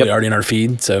is probably already in our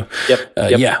feed. So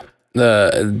yeah.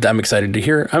 I'm excited to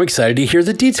hear. I'm excited to hear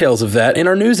the details of that in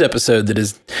our news episode that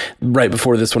is right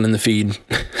before this one in the feed.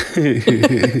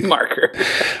 Marker.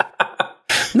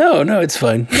 No, it's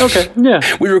fine. Okay, yeah.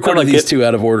 We recorded these two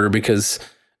out of order because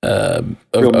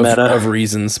of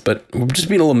reasons, but we're just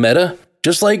being a little meta,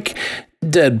 just like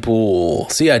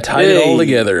Deadpool. See, I tied it all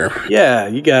together. Yeah,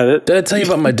 you got it. Did I tell you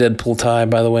about my Deadpool tie,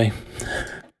 by the way?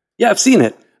 Yeah, I've seen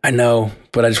it. I know,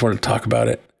 but I just wanted to talk about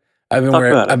it. I've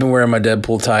been wearing my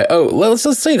Deadpool tie. Oh, let's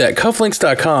say that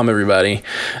cufflinks.com, everybody.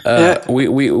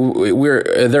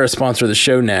 They're a sponsor of the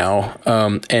show now.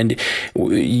 And if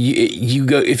you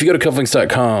go to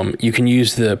cufflinks.com, you can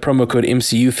use the promo code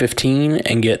MCU15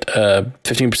 and get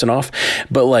 15% off.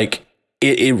 But like,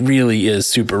 it really is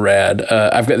super rad.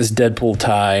 I've got this Deadpool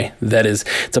tie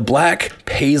it's a black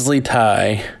paisley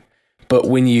tie. But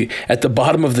when at the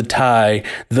bottom of the tie,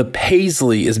 the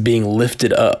paisley is being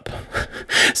lifted up.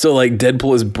 So like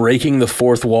Deadpool is breaking the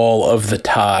fourth wall of the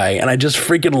tie. And I just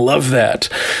freaking love that.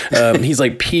 He's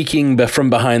like peeking from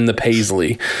behind the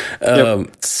paisley.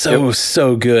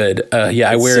 So good.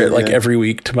 I wear it like every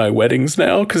week to my weddings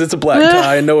now because it's a black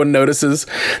tie and no one notices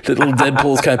that little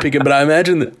Deadpool's kind of peeking. But I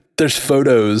imagine that there's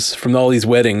photos from all these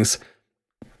weddings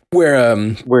where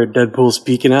Deadpool's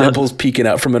peeking out. Deadpool's peeking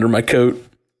out from under my coat.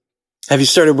 Have you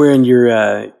started wearing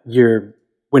your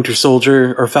Winter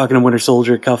Soldier or Falcon and Winter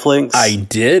Soldier cufflinks? I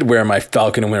did wear my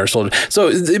Falcon and Winter Soldier. So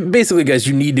basically, guys,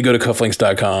 you need to go to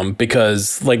cufflinks.com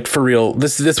because, like, for real,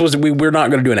 we're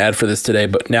not going to do an ad for this today,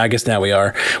 but now we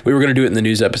are. We were going to do it in the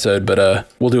news episode, but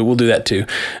we'll do that too,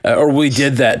 or we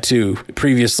did that too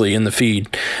previously in the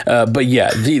feed. But yeah,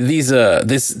 this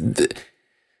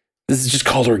is just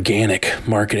called organic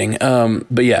marketing.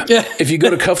 But yeah, if you go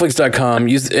to cufflinks.com,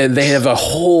 they have a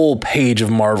whole page of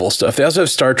Marvel stuff. They also have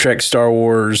Star Trek, Star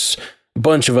Wars, a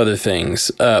bunch of other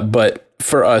things. But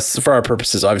for our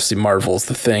purposes, obviously Marvel's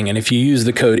the thing. And if you use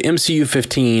the code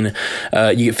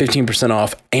MCU15, you get 15%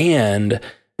 off and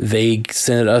they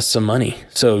send us some money.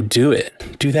 So do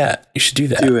it. Do that. You should do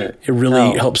that. Do it. It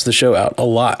really helps the show out a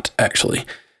lot, actually.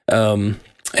 And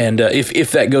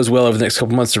if that goes well over the next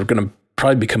couple months, we're going to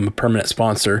probably become a permanent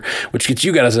sponsor, which gets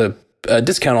you guys a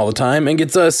discount all the time and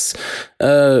gets us,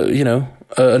 a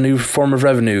new form of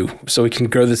revenue, so we can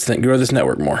grow this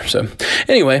network more. So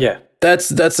anyway, that's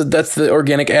the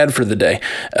organic ad for the day.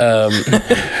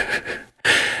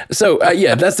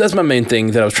 That's my main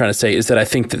thing that I was trying to say is that I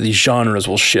think that these genres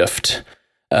will shift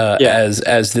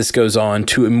as this goes on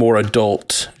to more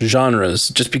adult genres,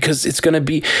 just because it's going to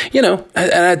be, and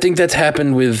I think that's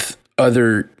happened with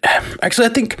other.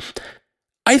 Actually,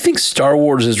 I think Star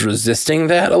Wars is resisting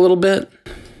that a little bit.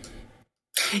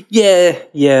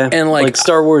 Yeah. And like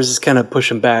Star Wars is kind of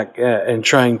pushing back and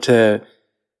trying to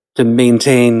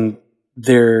maintain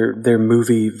their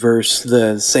movie verse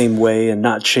the same way and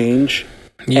not change.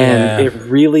 Yeah. And it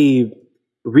really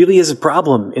is a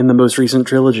problem in the most recent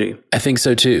trilogy. I think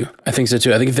so too. I think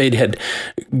if they had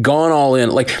gone all in,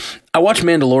 like I watched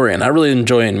Mandalorian. I really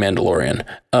enjoy Mandalorian.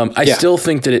 I still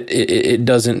think that it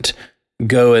doesn't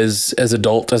go as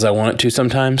adult as I want it to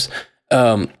sometimes.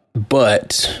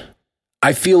 But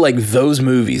I feel like those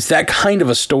movies, that kind of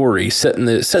a story set in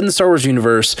the Star Wars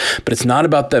universe, but it's not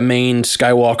about the main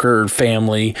Skywalker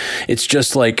family. It's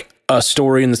just like a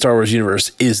story in the Star Wars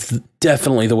universe is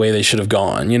definitely the way they should have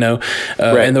gone, and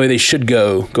the way they should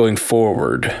going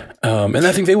forward. And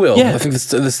I think they will. Yeah. I think the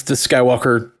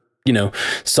Skywalker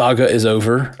saga is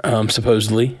over,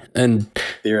 supposedly, and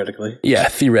theoretically. Yeah,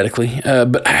 theoretically.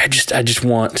 But I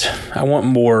want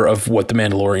more of what the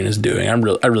Mandalorian is doing. I'm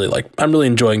really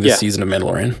enjoying this season of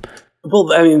Mandalorian.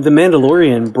 Well, I mean, the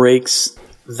Mandalorian breaks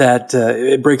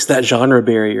that genre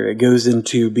barrier. It goes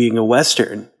into being a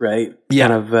Western, right? Yeah.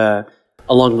 Kind of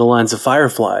along the lines of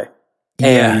Firefly.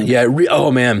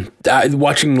 Oh man,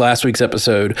 watching last week's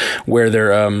episode where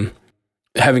they're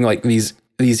having like these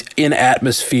in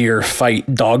atmosphere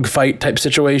dog fight type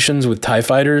situations with TIE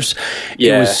fighters.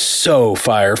 It was so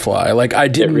Firefly. Like I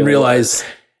didn't realize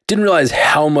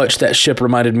how much that ship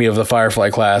reminded me of the Firefly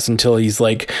class until he's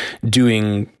like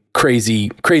doing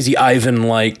crazy Ivan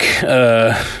like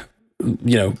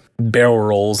barrel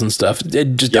rolls and stuff.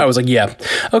 I was like, yeah,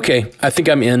 okay, I think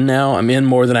I'm in now. I'm in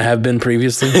more than I have been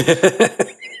previously.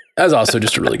 That was also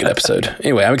just a really good episode.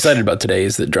 Anyway, I'm excited about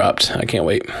today's that dropped. I can't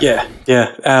wait. Yeah.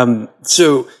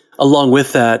 So along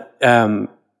with that,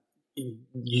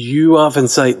 you often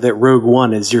cite that Rogue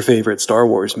One is your favorite Star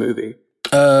Wars movie.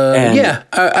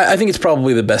 I think it's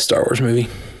probably the best Star Wars movie.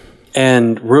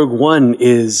 And Rogue One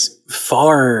is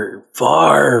far,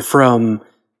 far from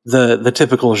the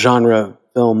typical genre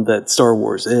film that Star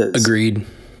Wars is. Agreed.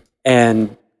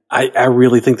 And I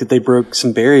really think that they broke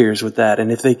some barriers with that. And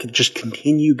if they could just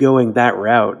continue going that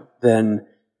route, then,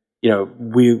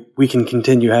 we can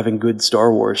continue having good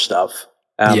Star Wars stuff.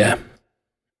 I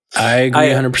agree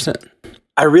 100%.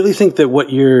 I really think that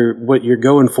what you're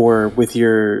going for with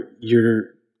your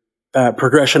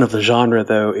progression of the genre,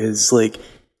 though, is like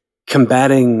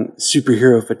combating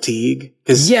superhero fatigue.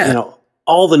 Because,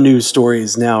 all the news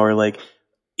stories now are like,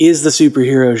 is the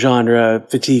superhero genre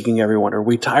fatiguing everyone? Are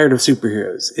we tired of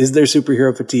superheroes? Is there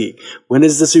superhero fatigue? When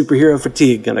is the superhero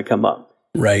fatigue going to come up?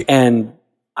 Right. And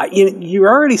you're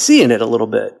already seeing it a little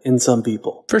bit in some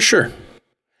people. For sure.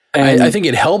 And I think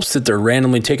it helps that they're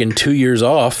randomly taking 2 years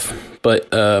off,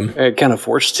 but kind of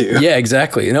forced to. Yeah,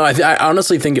 exactly. No, I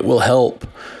honestly think it will help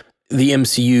the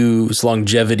MCU's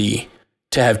longevity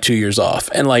to have 2 years off.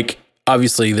 And like,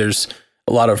 obviously, there's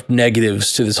a lot of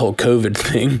negatives to this whole COVID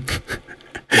thing.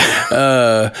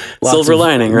 Silver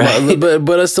lining, right?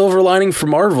 But a silver lining for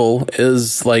Marvel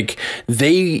is like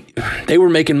they were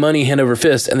making money hand over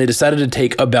fist, and they decided to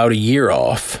take about a year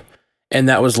off. And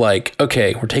that was like,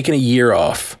 okay, we're taking a year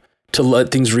off to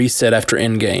let things reset after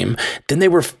Endgame. Then they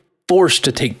were forced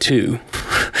to take 2.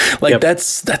 Like,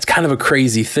 that's kind of a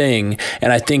crazy thing.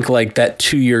 And I think like that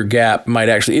 2 year gap might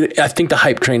actually, I think the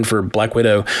hype train for Black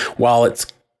Widow, while it's,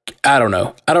 I don't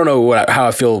know how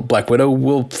I feel Black Widow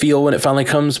will feel when it finally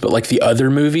comes, but like the other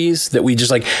movies that we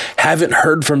just like haven't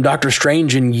heard from Doctor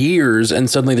Strange in years, and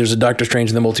suddenly there's a Doctor Strange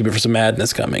in the Multiverse of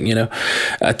Madness coming,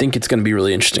 I think it's going to be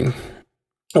really interesting.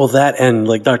 Well, that and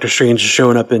like Doctor Strange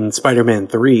showing up in Spider-Man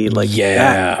 3, like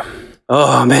that.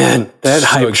 Oh man, that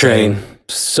hype train.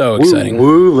 So exciting.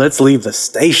 Woo, let's leave the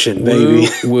station, baby.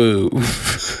 Woo.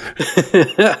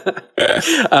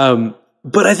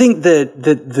 But I think that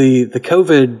the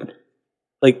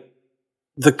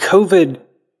COVID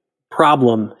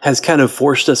problem has kind of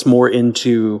forced us more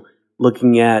into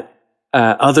looking at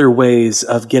other ways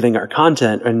of getting our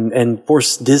content, and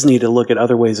forced Disney to look at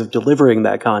other ways of delivering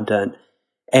that content.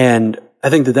 And I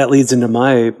think that leads into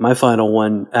my final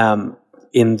one,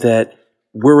 in that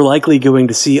we're likely going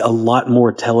to see a lot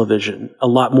more television, a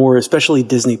lot more, especially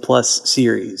Disney Plus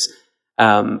series.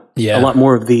 A lot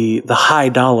more of the high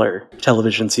dollar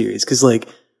television series. Cause like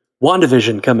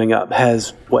WandaVision coming up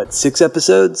has 6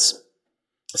 episodes,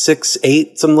 6,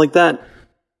 8, something like that.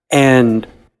 And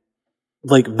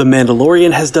like The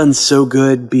Mandalorian has done so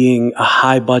good being a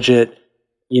high budget,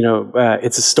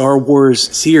 it's a Star Wars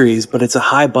series, but it's a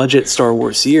high budget Star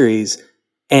Wars series,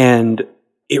 and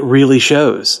it really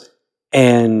shows.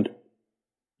 And,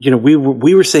 we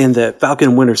were saying that Falcon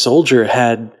and Winter Soldier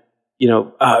had,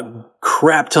 a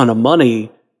crap ton of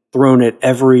money thrown at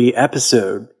every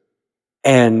episode,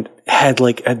 and had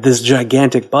like this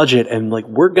gigantic budget. And like,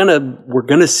 we're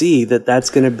gonna see that's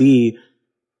gonna be,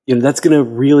 that's gonna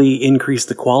really increase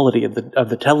the quality of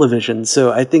the television.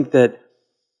 So I think that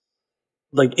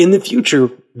like in the future,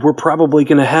 we're probably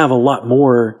going to have a lot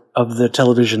more of the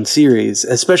television series,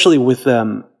 especially with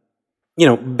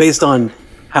based on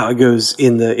how it goes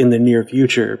in the near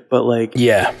future. But like,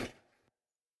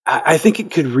 I think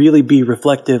it could really be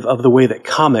reflective of the way that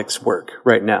comics work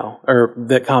right now, or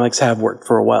that comics have worked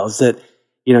for a while. Is that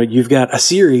you've got a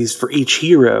series for each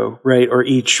hero, right, or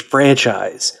each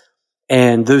franchise,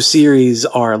 and those series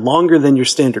are longer than your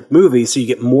standard movie, so you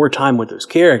get more time with those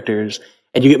characters.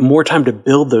 And you get more time to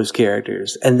build those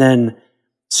characters. And then,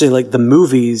 say, like, the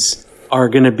movies are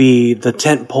going to be the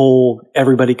tentpole,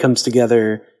 everybody comes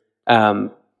together,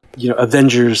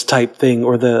 Avengers type thing,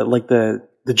 or the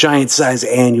giant size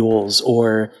annuals,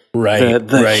 or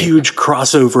the huge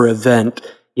crossover event.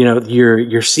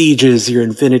 Your Sieges, your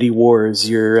Infinity Wars,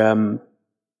 your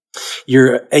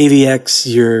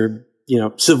AVX, your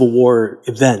Civil War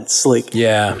events. Like,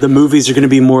 the movies are going to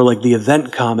be more like the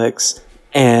event comics,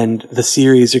 and the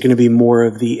series are going to be more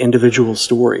of the individual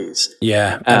stories.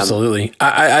 Yeah, absolutely.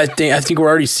 I think we're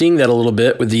already seeing that a little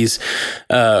bit with these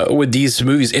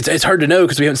movies. It's hard to know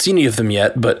because we haven't seen any of them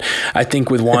yet, but I think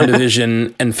with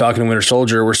WandaVision and Falcon and Winter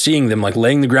Soldier, we're seeing them like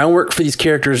laying the groundwork for these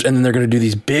characters, and then they're going to do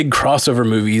these big crossover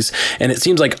movies. And it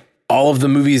seems like all of the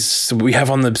movies we have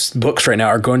on the books right now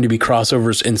are going to be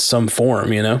crossovers in some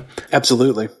form,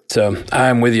 Absolutely. So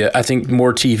I'm with you. I think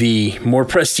more TV, more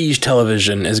prestige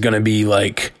television is going to be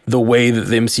like the way that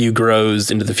the MCU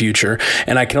grows into the future.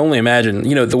 And I can only imagine,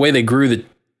 the way they grew the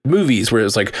movies, where it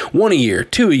was like 1 a year,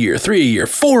 2 a year, 3 a year,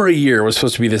 4 a year was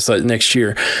supposed to be this next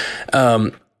year.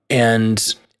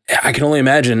 And I can only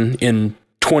imagine in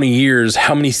 20 years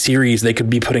how many series they could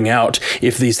be putting out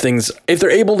if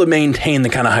they're able to maintain the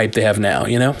kind of hype they have now,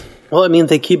 Well, I mean,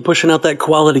 they keep pushing out that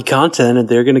quality content, and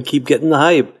they're going to keep getting the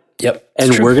hype. Yep.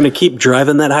 And we're going to keep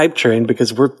driving that hype train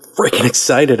because we're freaking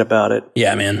excited about it.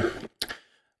 Yeah, man.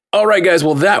 All right, guys.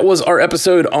 Well, that was our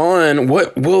episode on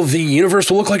what will the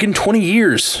universe look like in 20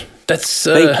 years.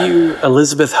 Thank you,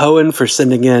 Elizabeth Hohen, for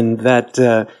sending in that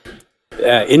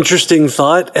interesting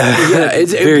thought.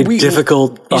 It's a very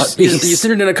difficult thought piece. You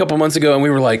sent it in a couple months ago, and we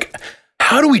were like,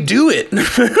 how do we do it?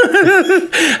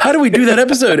 How do we do that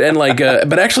episode? And like,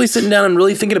 but actually sitting down and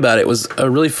really thinking about it was a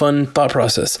really fun thought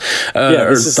process.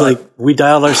 This is like we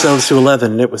dialed ourselves to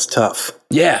 11 and it was tough.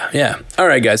 Yeah. All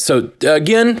right, guys. So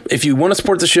again, if you want to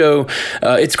support the show,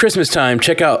 it's Christmas time.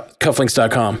 Check out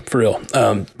cufflinks.com for real.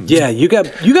 You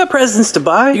got presents to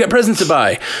buy. You got presents to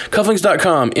buy.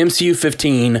 Cufflinks.com,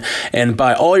 MCU15, and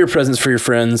buy all your presents for your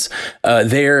friends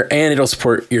there, and it'll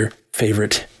support your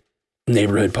favorite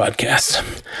neighborhood podcast.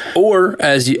 Or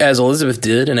as Elizabeth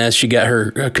did, and as she got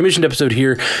her commissioned episode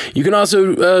here, you can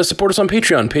also support us on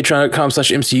Patreon,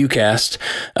 patreon.com/MCUcast.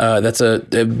 That's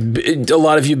a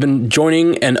lot of you have been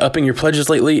joining and upping your pledges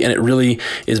lately, and it really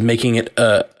is making it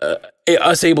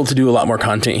us able to do a lot more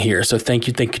content here. So thank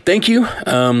you.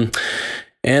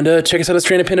 And check us out at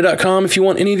strandedpanda.com if you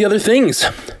want any of the other things.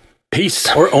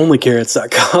 Peace. Or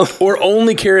onlycarrots.com. Or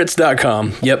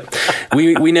onlycarrots.com. Yep.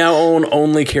 We now own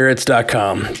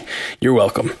onlycarrots.com. You're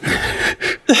welcome.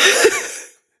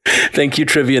 Thank you,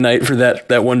 Trivia Night, for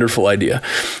that wonderful idea.